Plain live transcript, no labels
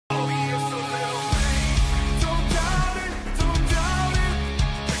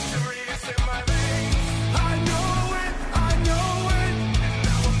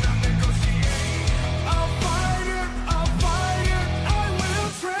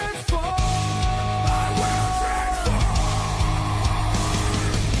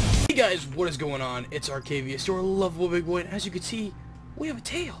guys, what is going on? It's Arcaviouse, your lovable big boy, and as you can see, we have a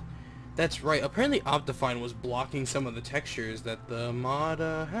tail. That's right, apparently Optifine was blocking some of the textures that the mod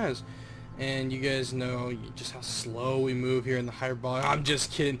has. And you guys know just how slow we move here in the hyperbolic. I'm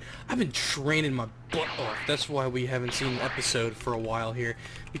just kidding. I've been training my butt off. That's why we haven't seen an episode for a while here.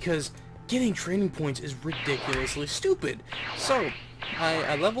 Because getting training points is ridiculously stupid. So,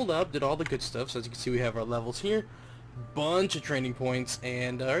 I leveled up, did all the good stuff. So as you can see, we have our levels here. Bunch of training points,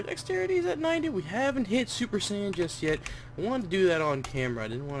 and our dexterity is at 90. We haven't hit Super Saiyan just yet. I wanted to do that on camera. I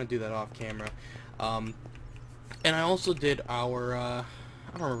didn't want to do that off camera. And I also did our, I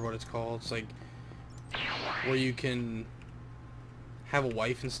don't remember what it's called. It's like where you can have a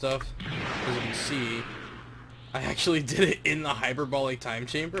wife and stuff. As you can see, I actually did it in the hyperbolic time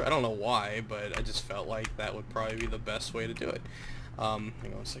chamber. I don't know why, but I just felt like that would probably be the best way to do it. Hang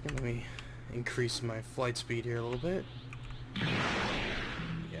on a second. Let me increase my flight speed here a little bit.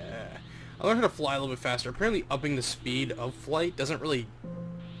 Yeah. I learned how to fly a little bit faster. Apparently upping the speed of flight doesn't really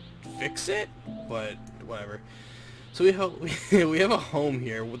fix it, but whatever. So we have a home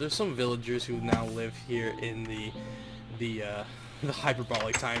here. Well, there's some villagers who now live here in the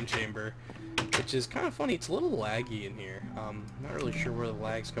hyperbolic time chamber, which is kind of funny. It's a little laggy in here. Not really sure where the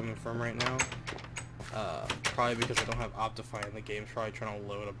lag's coming from right now. Probably because I don't have Optifine in the game. Probably trying to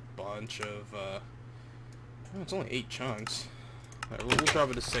load a bunch of, oh, it's only 8 chunks. Alright, we'll drop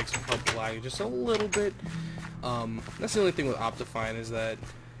it to 6 and help lag just a little bit. That's the only thing with Optifine is that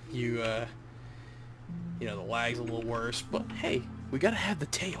you know, the lag's a little worse, but hey, we gotta have the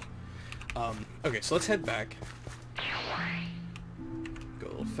tail. Okay, so let's head back. Go a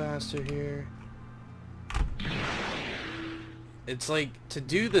little faster here. It's like, to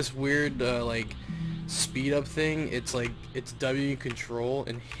do this weird, like, speed up thing, it's like, it's W control,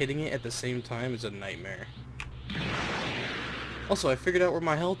 and hitting it at the same time is a nightmare. Also, I figured out where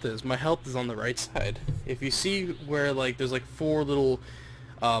my health is. My health is on the right side. If you see where, like, there's like 4 little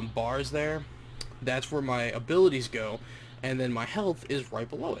bars there, that's where my abilities go, and then my health is right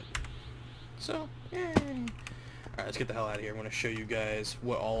below it. So, yay! Alright, let's get the hell out of here. I'm going to show you guys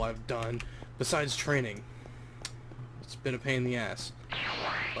what all I've done besides training. It's been a pain in the ass.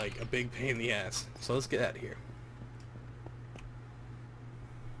 Like, a big pain in the ass. So let's get out of here.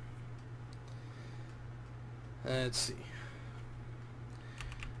 Let's see.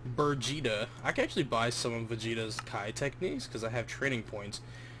 Vegeta. I can actually buy some of Vegeta's Kai techniques because I have training points,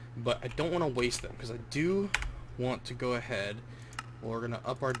 but I don't want to waste them because I do want to go ahead. We're going to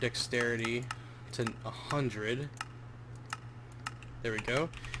up our dexterity to 100. There we go.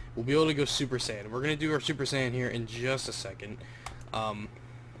 We'll be able to go Super Saiyan. We're going to do our Super Saiyan here in just a second.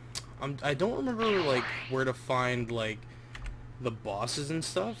 I don't remember, like, where to find, like, the bosses and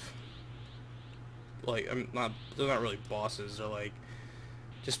stuff. Like, they're not really bosses. They're, like,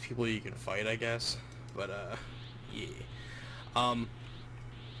 just people you can fight, I guess. But, yeah.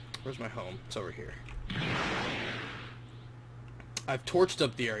 Where's my home? It's over here. I've torched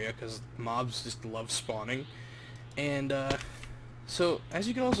up the area because mobs just love spawning. And, so, as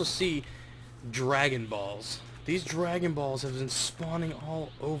you can also see, Dragon Balls. These Dragon Balls have been spawning all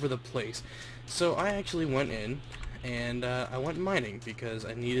over the place. So I actually went in and I went mining because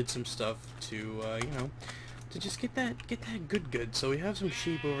I needed some stuff to, you know, to just get that good. So we have some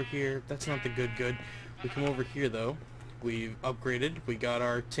sheep over here. That's not the good. We come over here though. We've upgraded. We got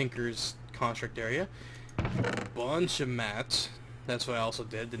our Tinker's construct area. Bunch of mats. That's what I also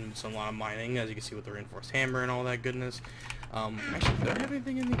did. Did a lot of mining, as you can see with the reinforced hammer and all that goodness. Actually, do I have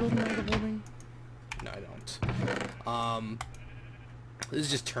anything in the golden bag of holding? No, I don't. This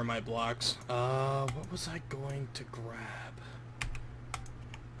is just termite blocks. What was I going to grab?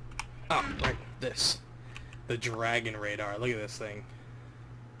 Oh, right, this. The dragon radar. Look at this thing.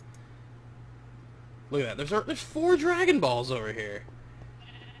 Look at that. There's 4 Dragon Balls over here.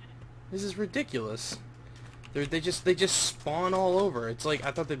 This is ridiculous. They just spawn all over. It's like,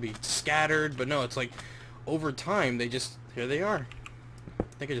 I thought they'd be scattered, but no, it's like, over time, here they are. I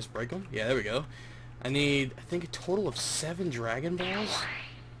think I just break them. Yeah, there we go. I need, I think, a total of 7 Dragon Balls.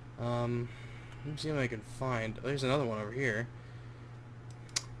 Let me see if I can find. Oh, there's another one over here.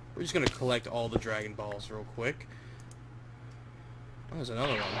 We're just gonna collect all the Dragon Balls real quick. Oh, there's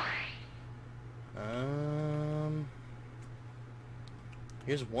another one.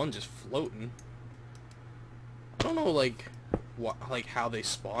 Here's one just floating. I don't know, like, how they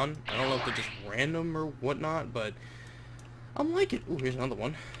spawn. I don't know if they're just random or whatnot, but I'm liking. Ooh, here's another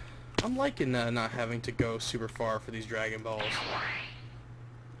one. I'm liking not having to go super far for these Dragon Balls.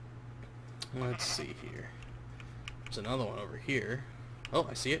 Let's see here. There's another one over here. Oh,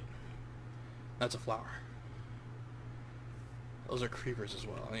 I see it. That's a flower. Those are creepers as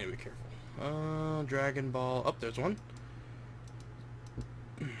well. I need to be careful. Dragon Ball. Oh, there's one.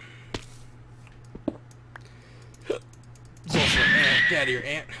 It's also an ant. Get out of here,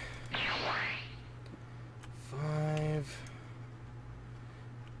 ant. 5.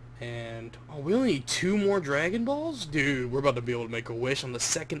 And oh, we only need 2 more Dragon Balls? Dude, we're about to be able to make a wish on the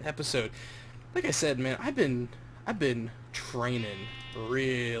 2nd episode. Like I said, man, I've been training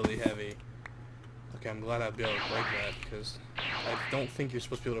really heavy. Okay, I'm glad I'll be able to break that, because I don't think you're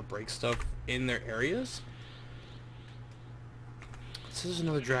supposed to be able to break stuff in their areas. So there's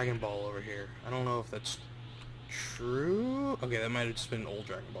another Dragon Ball over here. I don't know if that's true. Okay, that might have just been an old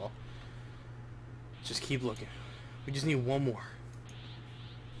Dragon Ball. Just keep looking. We just need 1 more.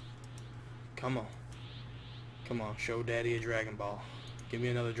 Come on. Come on, show Daddy a Dragon Ball. Give me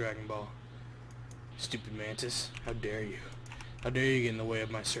another Dragon Ball. Stupid Mantis. How dare you? How dare you get in the way of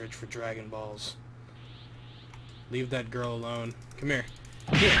my search for Dragon Balls? Leave that girl alone. Come here.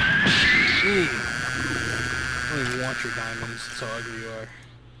 Come here. I don't even want your diamonds. That's how ugly you are.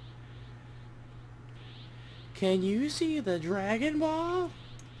 Can you see the Dragon Ball?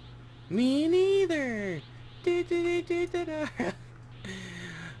 Me neither.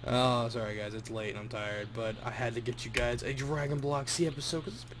 Oh, sorry guys, it's late and I'm tired, but I had to get you guys a Dragon Block C episode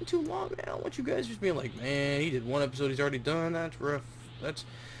because it's been too long, man. I don't want you guys just being like, man, he did 1 episode, he's already done. That's rough. That's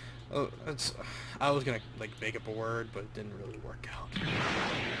I was gonna like make up a word, but it didn't really work out.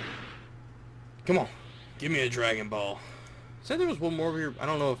 Come on, give me a Dragon Ball. Said there was 1 more over here. I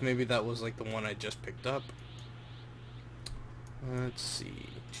don't know if maybe that was like the one I just picked up. Let's see.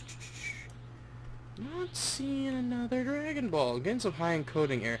 Not seeing another Dragon Ball. Getting some high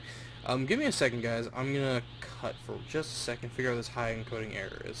encoding error. Give me a second, guys. I'm gonna cut for just a second, figure out what this high encoding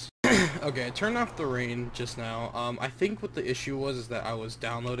error is. Okay, I turned off the rain just now. I think what the issue was is that I was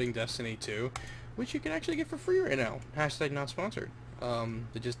downloading Destiny 2, which you can actually get for free right now. Hashtag not sponsored.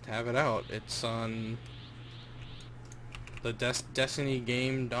 To just have it out. It's on the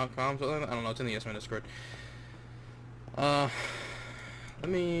destinygame.com. So I don't know. It's in the SMN Discord. Let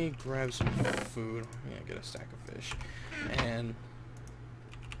me grab some food. Yeah, get a stack of fish. And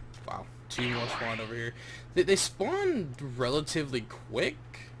wow, 2 more spawned over here. They spawned relatively quick.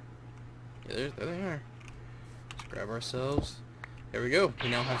 Yeah, there they are. Let's grab ourselves. There we go. We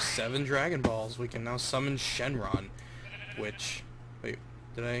now have 7 Dragon Balls. We can now summon Shenron. Which, wait,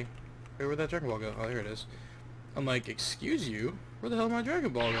 where'd that Dragon Ball go? Oh, here it is. I'm like, excuse you? Where the hell did my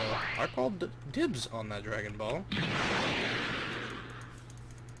Dragon Ball go? I called dibs on that Dragon Ball.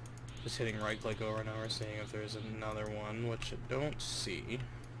 Just hitting right click over and over, seeing if there's another one, which I don't see.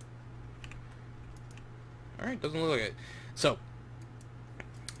 Alright, doesn't look like it. So,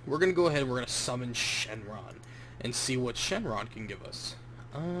 we're going to go ahead and we're going to summon Shenron and see what Shenron can give us.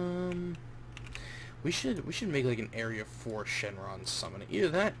 We should make like an area for Shenron summoning. Either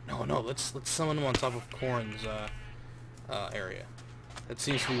that, no, let's summon him on top of Corrin's area. That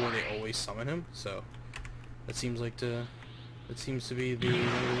seems to be where they always summon him, so that seems to be the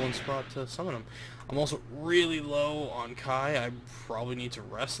 #1 spot to summon him. I'm also really low on Kai. I probably need to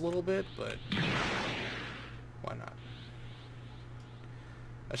rest a little bit, but why not?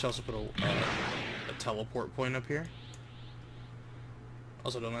 I should also put a teleport point up here.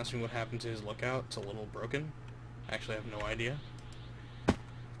 Also, don't ask me what happened to his lookout. It's a little broken. Actually, I have no idea.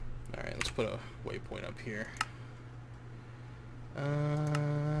 Alright, let's put a waypoint up here.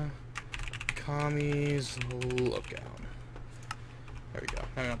 Kami's lookout. There we go.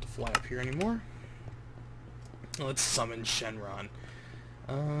 Now we don't have to fly up here anymore. Let's summon Shenron.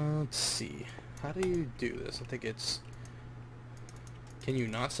 Let's see. How do you do this? I think it's... Can you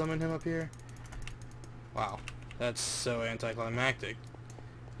not summon him up here? Wow. That's so anticlimactic.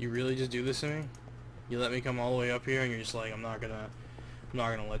 You really just do this to me? You let me come all the way up here and you're just like, I'm not gonna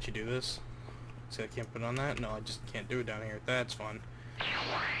let you do this? So I can't put on that? No, I just can't do it down here. That's fun.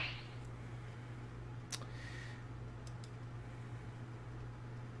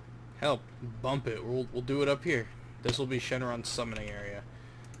 Help. Bump it. We'll do it up here. This will be Shenron's summoning area.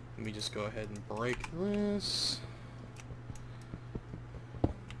 Let me just go ahead and break this.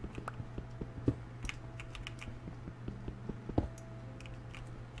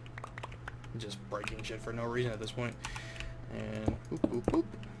 Just breaking shit for no reason at this point. And boop, boop, boop.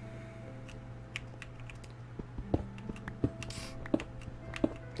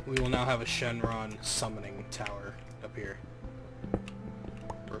 We will now have a Shenron summoning tower up here.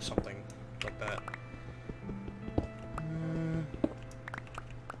 Or something like that.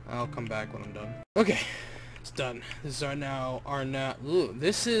 I'll come back when I'm done. Okay, it's done. This is now our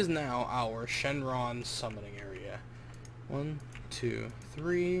Shenron summoning area. 1, 2,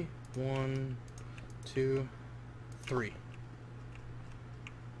 3. 1, 2, 3.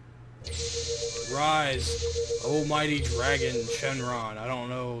 Rise, O mighty dragon Shenron. I don't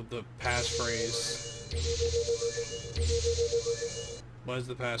know the passphrase. What is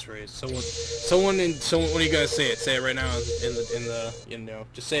the passphrase? Someone, when you guys say it right now in the, you know,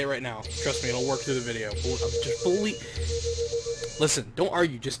 just say it right now. Trust me, it'll work through the video. Just believe. Listen, don't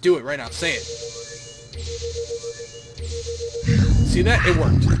argue. Just do it right now. Say it. See that? It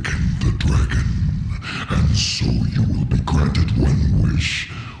worked. The dragon, and so you will be granted one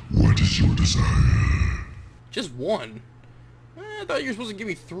wish. What is your desire? Just one? I thought you were supposed to give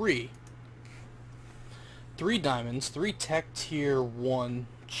me 3. 3 diamonds, 3 tech tier 1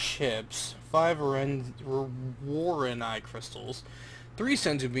 chips, 5 Warrenite crystals, 3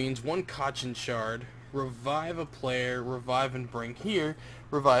 senzu beans, 1 Kachin shard, revive a player, revive and bring here,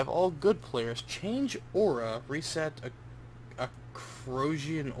 revive all good players, change aura, reset a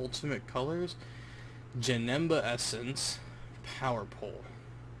Crosian ultimate colors, Janemba essence, power pole.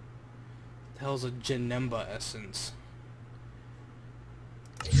 What the hell's a Janemba essence?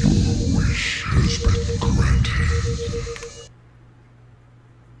 Your wish has been granted.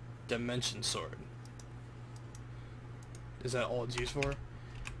 Dimension sword. Is that all it's used for?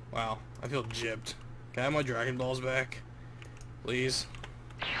 Wow, I feel gypped. Can I have my Dragon Balls back? Please?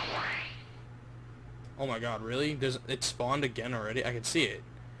 Oh my god, really? It spawned again already? I can see it.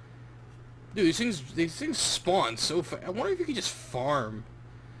 Dude, these things spawn so fast. I wonder if you could just farm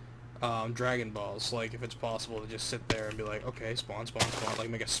Dragon Balls, like if it's possible to just sit there and be like, okay, spawn, like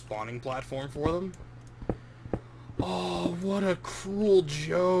make a spawning platform for them. Oh, what a cruel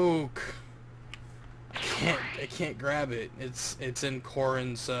joke. I can't grab it. It's in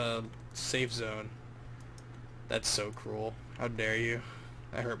Corrin's safe zone. That's so cruel. How dare you?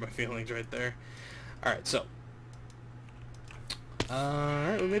 That hurt my feelings right there. Alright, so.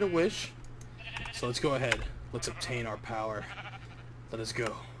 Alright, we made a wish. So let's go ahead. Let's obtain our power. Let us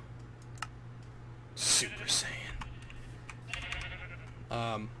go. Super Saiyan.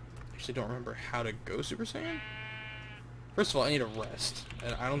 Actually don't remember how to go Super Saiyan. First of all, I need a rest.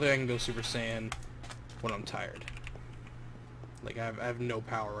 And I don't think I can go Super Saiyan when I'm tired. Like, I have no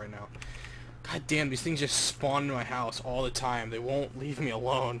power right now. God damn, these things just spawn in my house all the time. They won't leave me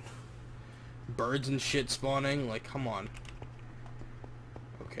alone. Birds and shit spawning. Like, come on.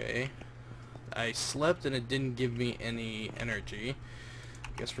 Okay. I slept and it didn't give me any energy.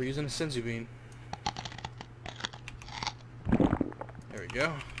 Guess we're using a senzu bean. There we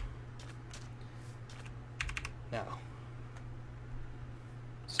go. Now.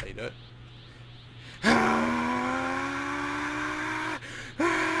 That's how you do it.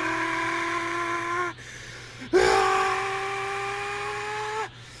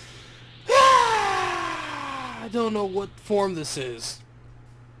 I don't know what form this is.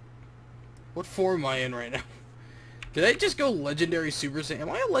 What form am I in right now? Did I just go Legendary Super Saiyan? Am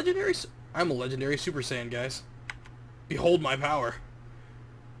I a Legendary? I'm a Legendary Super Saiyan, guys. Behold my power.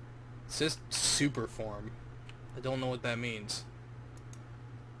 It says Super Form. I don't know what that means.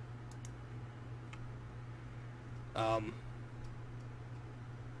 I'll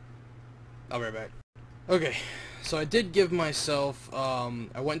be right back. Okay, so I did give myself,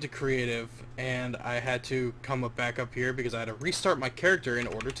 I went to creative, and I had to come back up here because I had to restart my character in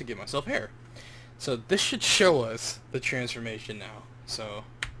order to get myself hair. So this should show us the transformation now. So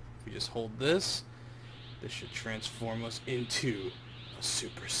if we just hold this, this should transform us into a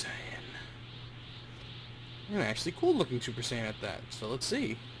Super Saiyan. And actually cool looking Super Saiyan at that. So let's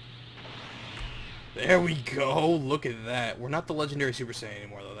see. There we go. Look at that. We're not the Legendary Super Saiyan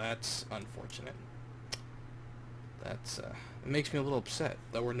anymore, though. That's unfortunate. That's it makes me a little upset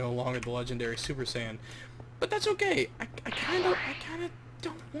that we're no longer the Legendary Super Saiyan. But that's okay. I kind of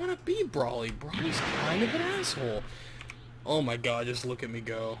don't want to be Brawly. Brawly's kind of an asshole. Oh my god, just look at me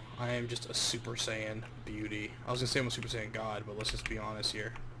go. I am just a Super Saiyan beauty. I was gonna say I'm a Super Saiyan god, but let's just be honest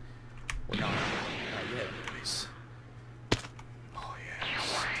here. We're not. Not yet, anyways. Oh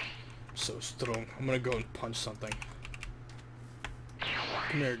yes. So strong. I'm gonna go and punch something.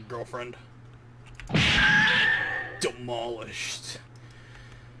 Come here, girlfriend. Demolished.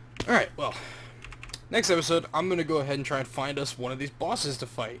 Alright, well. Next episode, I'm gonna go ahead and try and find us one of these bosses to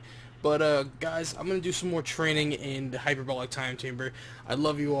fight. But, guys, I'm gonna do some more training in the Hyperbolic Time Chamber. I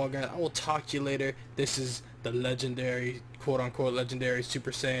love you all, guys. I will talk to you later. This is the legendary, quote-unquote, legendary Super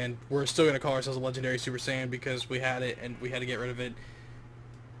Saiyan. We're still gonna call ourselves a legendary Super Saiyan because we had it and we had to get rid of it.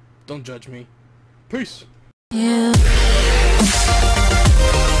 Don't judge me. Peace! Yeah.